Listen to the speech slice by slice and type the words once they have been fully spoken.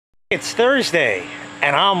It's Thursday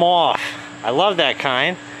and I'm off. I love that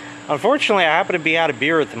kind. Unfortunately, I happen to be out of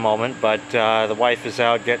beer at the moment, but the wife is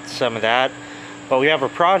out getting some of that. But we have a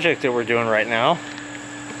project that we're doing right now.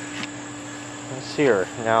 Let's see here.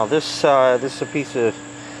 Now this is a piece of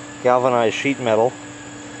galvanized sheet metal,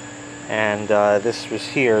 and this was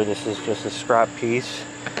here. This is just a scrap piece,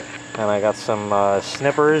 and I got some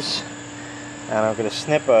snippers, and I'm going to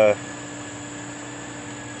snip a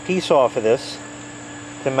piece off of this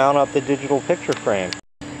to mount up the digital picture frame.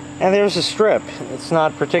 And there's a strip. It's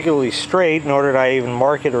not particularly straight, nor did I even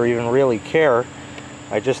mark it or even really care.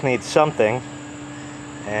 I just need something,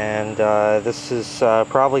 and this is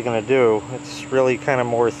probably going to do. It's really kind of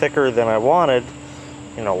more thicker than I wanted,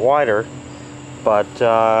 you know, wider, but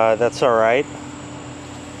that's alright,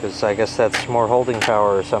 because I guess that's more holding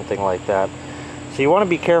power or something like that. So you want to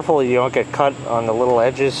be careful you don't get cut on the little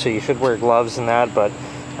edges, so you should wear gloves and that, but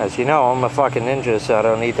as you know, I'm a fucking ninja, so I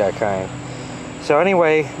don't need that kind. So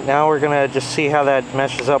anyway, now we're going to just see how that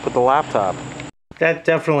meshes up with the laptop. That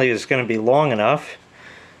definitely is going to be long enough.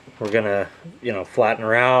 We're going to, you know, flatten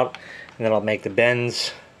her out, and then I'll make the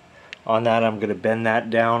bends on that. I'm going to bend that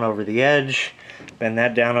down over the edge, bend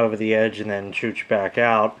that down over the edge, and then chooch back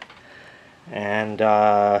out. And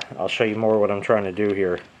I'll show you more what I'm trying to do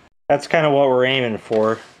here. That's kind of what we're aiming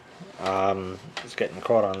for. It's getting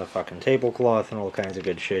caught on the fucking tablecloth and all kinds of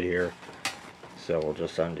good shit here. So we'll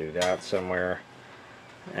just undo that somewhere.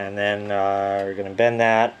 And then we're going to bend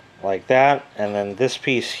that like that. And then this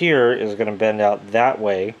piece here is going to bend out that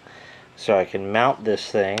way, so I can mount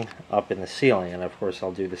this thing up in the ceiling. And of course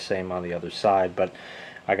I'll do the same on the other side. But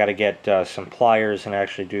I got to get some pliers and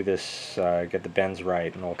actually do this, get the bends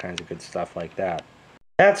right and all kinds of good stuff like that.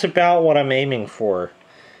 That's about what I'm aiming for.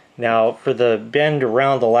 Now, for the bend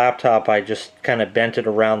around the laptop, I just kind of bent it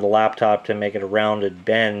around the laptop to make it a rounded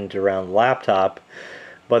bend around the laptop.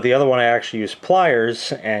 But the other one I actually used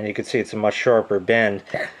pliers, and you can see it's a much sharper bend.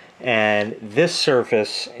 And this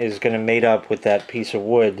surface is going to mate up with that piece of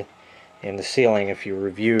wood in the ceiling if you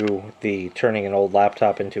review the turning an old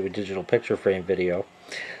laptop into a digital picture frame video.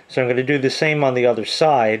 So I'm going to do the same on the other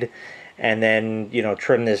side, and then, you know,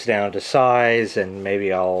 trim this down to size, and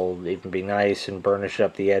maybe I'll even be nice and burnish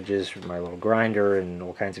up the edges with my little grinder and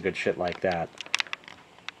all kinds of good shit like that.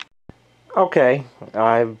 Okay,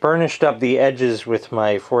 I've burnished up the edges with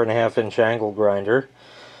my 4.5 inch angle grinder,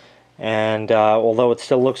 and although it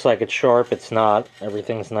still looks like it's sharp, it's not.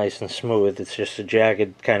 Everything's nice and smooth. It's just a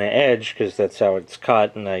jagged kind of edge because that's how it's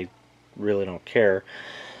cut, and I really don't care.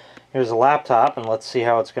 Here's a laptop, and let's see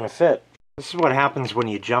how it's going to fit. This is what happens when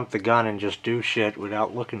you jump the gun and just do shit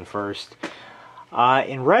without looking first.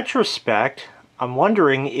 In retrospect, I'm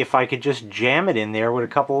wondering if I could just jam it in there with a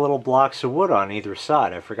couple little blocks of wood on either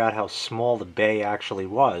side. I forgot how small the bay actually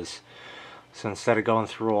was. So instead of going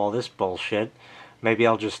through all this bullshit, maybe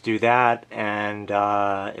I'll just do that, and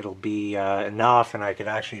it'll be enough, and I could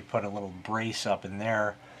actually put a little brace up in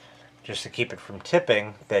there just to keep it from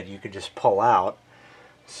tipping that you could just pull out.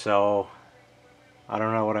 So I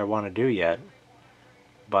don't know what I want to do yet,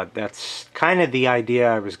 but that's kind of the idea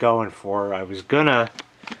I was going for. I was gonna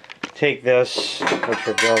take this, which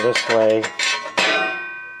would go this way,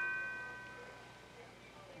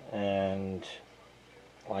 and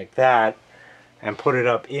like that, and put it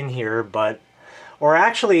up in here, but, or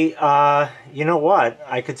actually, you know what,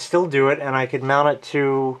 I could still do it, and I could mount it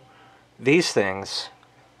to these things.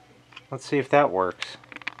 Let's see if that works.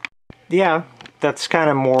 Yeah, that's kind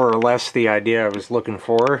of more or less the idea I was looking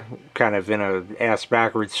for, kind of in a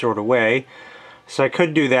ass-backwards sort of way. So I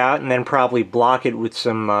could do that, and then probably block it with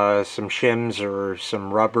some shims or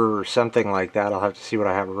some rubber or something like that. I'll have to see what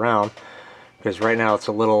I have around, because right now it's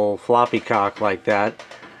a little floppy cock like that.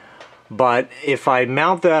 But if I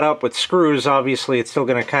mount that up with screws, obviously it's still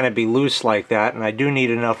going to kind of be loose like that, and I do need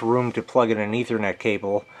enough room to plug in an Ethernet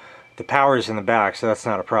cable. The power's in the back, so that's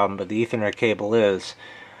not a problem, but the Ethernet cable is.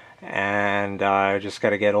 And I just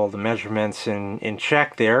got to get all the measurements in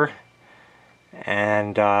check there.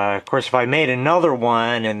 And of course, if I made another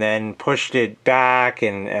one and then pushed it back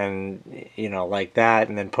and you know, like that,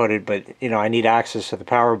 and then put it, but you know, I need access to the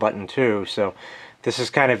power button too, so this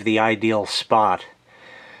is kind of the ideal spot.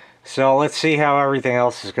 So let's see how everything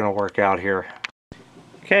else is going to work out here.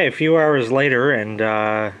 Okay, a few hours later,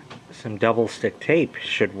 and some double stick tape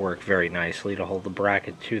should work very nicely to hold the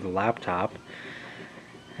bracket to the laptop.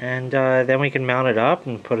 And then we can mount it up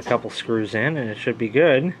and put a couple screws in, and it should be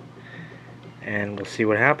good. And we'll see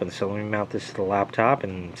what happens. So let me mount this to the laptop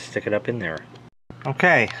and stick it up in there.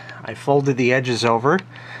 Okay, I folded the edges over.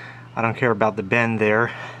 I don't care about the bend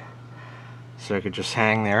there. So it could just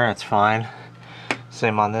hang there, that's fine.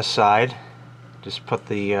 Same on this side. Just put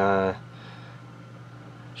the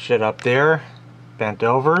shit up there, bent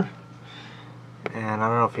over, and I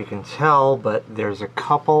don't know if you can tell, but there's a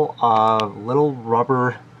couple of little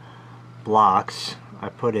rubber blocks I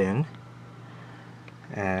put in,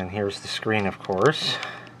 and here's the screen, of course.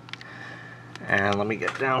 And let me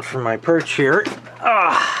get down from my perch here.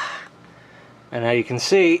 And now you can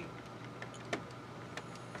see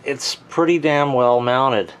it's pretty damn well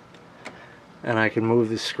mounted, and I can move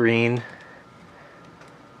the screen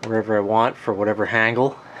wherever I want for whatever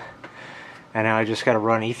angle. And now I just got to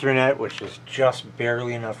run Ethernet, which is just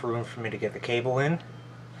barely enough room for me to get the cable in.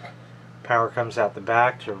 Power comes out the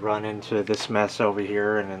back to run into this mess over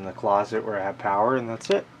here and in the closet where I have power, and that's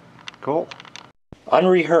it. Cool.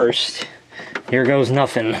 Unrehearsed. Here goes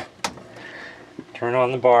nothing. Turn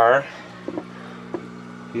on the bar.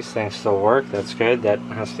 These things still work. That's good. That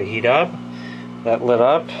has to heat up. That lit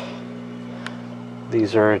up.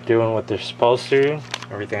 These are doing what they're supposed to.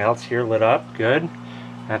 Everything else here lit up. Good.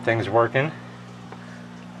 That thing's working.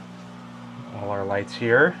 All our lights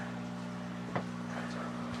here.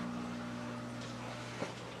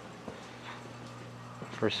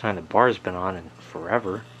 First time the bar's been on in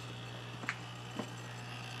forever.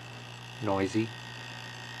 Noisy.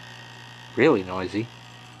 Really noisy.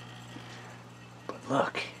 But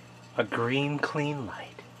look, a green clean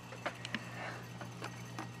light.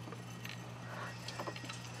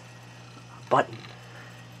 A button.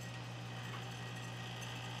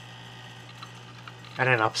 And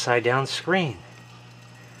an upside down screen.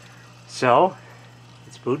 So,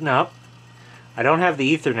 it's booting up. I don't have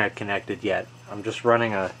the Ethernet connected yet. I'm just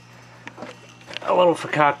running a little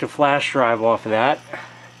Fakakta flash drive off of that.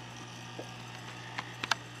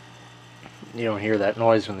 You don't hear that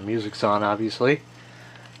noise when the music's on, obviously.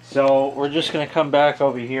 So we're just going to come back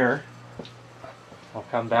over here. I'll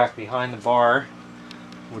come back behind the bar,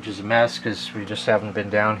 which is a mess because we just haven't been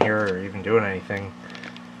down here or even doing anything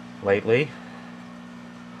lately.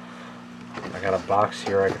 I got a box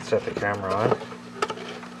here I could set the camera on.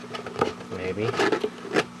 Maybe.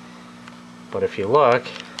 But if you look,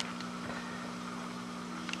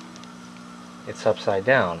 it's upside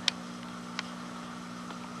down.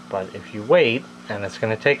 But if you wait, and it's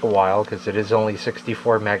going to take a while because it is only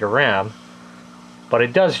 64 mega RAM, but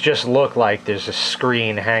it does just look like there's a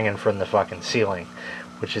screen hanging from the fucking ceiling,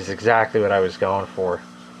 which is exactly what I was going for.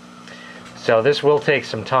 So this will take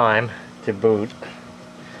some time to boot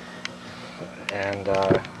and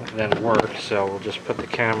then work. So we'll just put the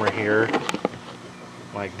camera here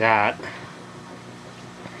like that.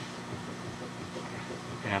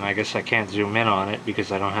 And I guess I can't zoom in on it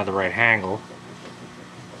because I don't have the right angle.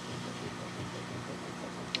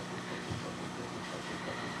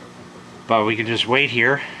 But we can just wait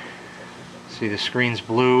here. See, the screen's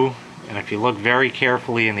blue, and if you look very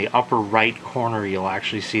carefully in the upper right corner, you'll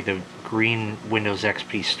actually see the green Windows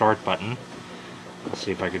XP Start button. Let's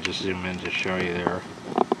see if I could just zoom in to show you there.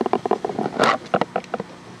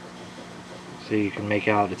 See, you can make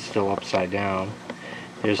out it's still upside down.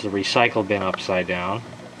 There's the recycle bin upside down.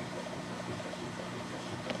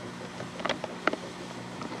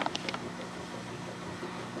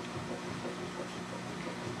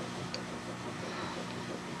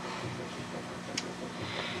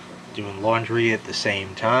 Doing laundry at the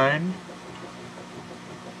same time.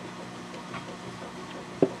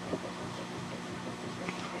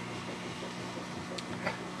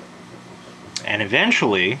 And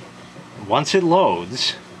eventually, once it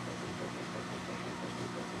loads,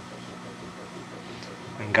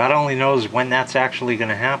 and God only knows when that's actually going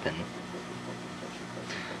to happen,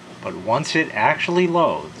 but once it actually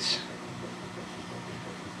loads,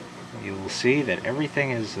 you will see that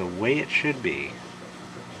everything is the way it should be.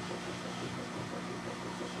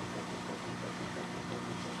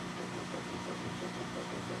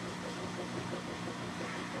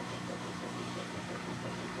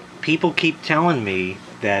 People keep telling me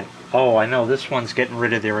that, oh, I know this one's getting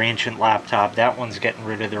rid of their ancient laptop, that one's getting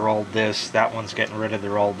rid of their old this, that one's getting rid of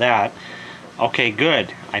their old that. Okay,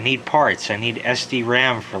 good. I need parts. I need SD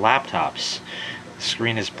RAM for laptops. The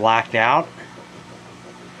screen is blacked out.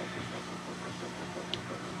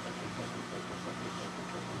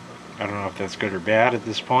 I don't know if that's good or bad at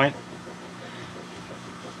this point.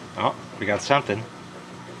 Oh, we got something.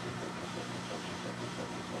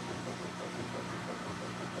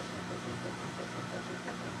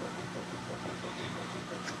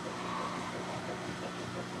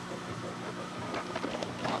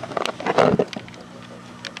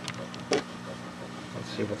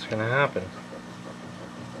 See what's going to happen.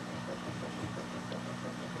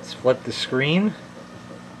 Let's flip the screen.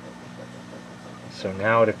 So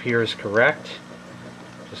now it appears correct.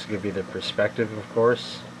 Just Just to give you the perspective, of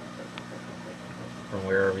course, from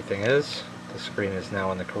where everything is. The screen is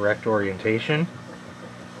now in the correct orientation.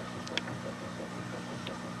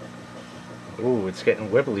 Ooh, it's getting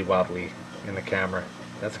wibbly wobbly in the camera.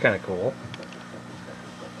 That's kind of cool.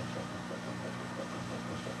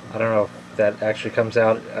 I don't know if that actually comes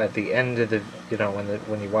out at the end of the, you know,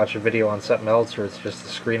 when you watch a video on something else, or it's just the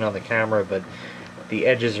screen on the camera, but the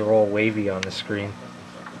edges are all wavy on the screen.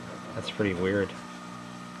 That's pretty weird.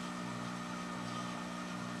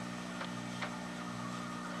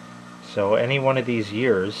 So any one of these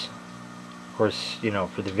years, of course, you know,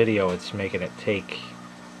 for the video it's making it take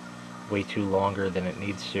way too longer than it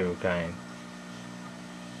needs to, kind.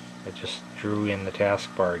 It just drew in the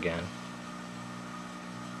taskbar again.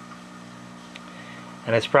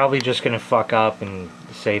 And it's probably just going to fuck up and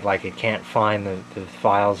say like it can't find the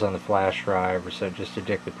files on the flash drive, or so, just to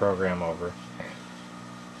dick the program over.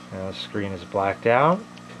 Now the screen is blacked out,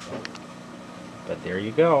 but there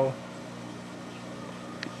you go.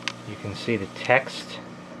 You can see the text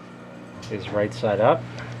is right side up.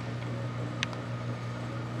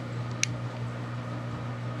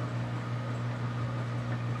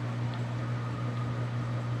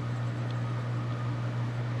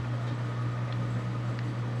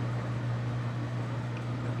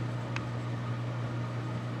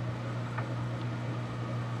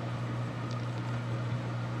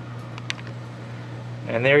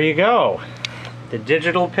 And there you go, the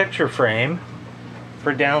digital picture frame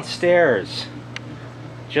for downstairs.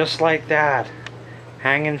 Just like that,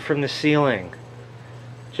 hanging from the ceiling.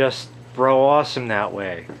 Just bro awesome that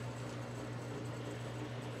way.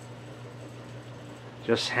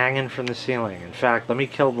 Just hanging from the ceiling. In fact, let me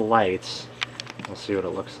kill the lights. We'll see what it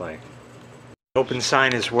looks like. Open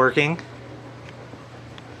sign is working.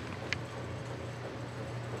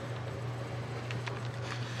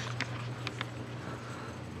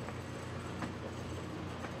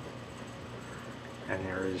 And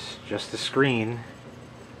there is just a screen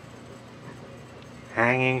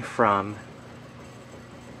hanging from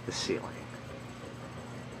the ceiling.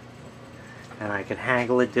 And I can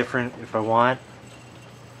haggle it different if I want.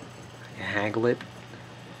 I can haggle it.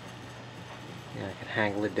 Yeah, I can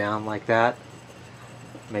haggle it down like that.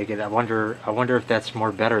 Make it, I wonder if that's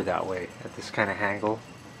more better that way, at this kind of haggle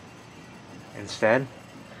instead.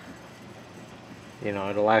 You know,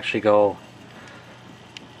 it'll actually go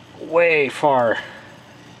way far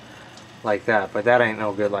like that, but that ain't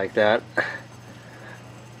no good like that.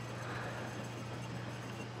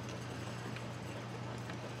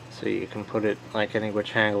 So you can put it like any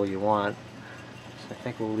which angle you want. So I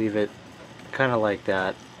think we'll leave it kind of like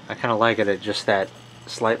that. I kind of like it at just that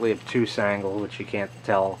slightly obtuse angle, which you can't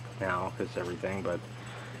tell now because everything, but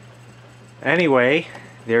anyway,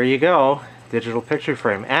 there you go, digital picture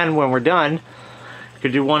frame. And when we're done, I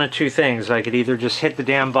could do one of two things. I could either just hit the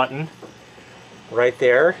damn button right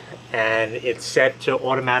there and it's set to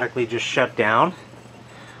automatically just shut down,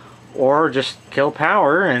 or just kill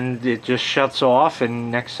power and it just shuts off, and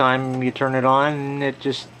next time you turn it on it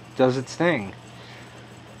just does its thing.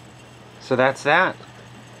 So that's that.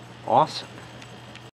 Awesome.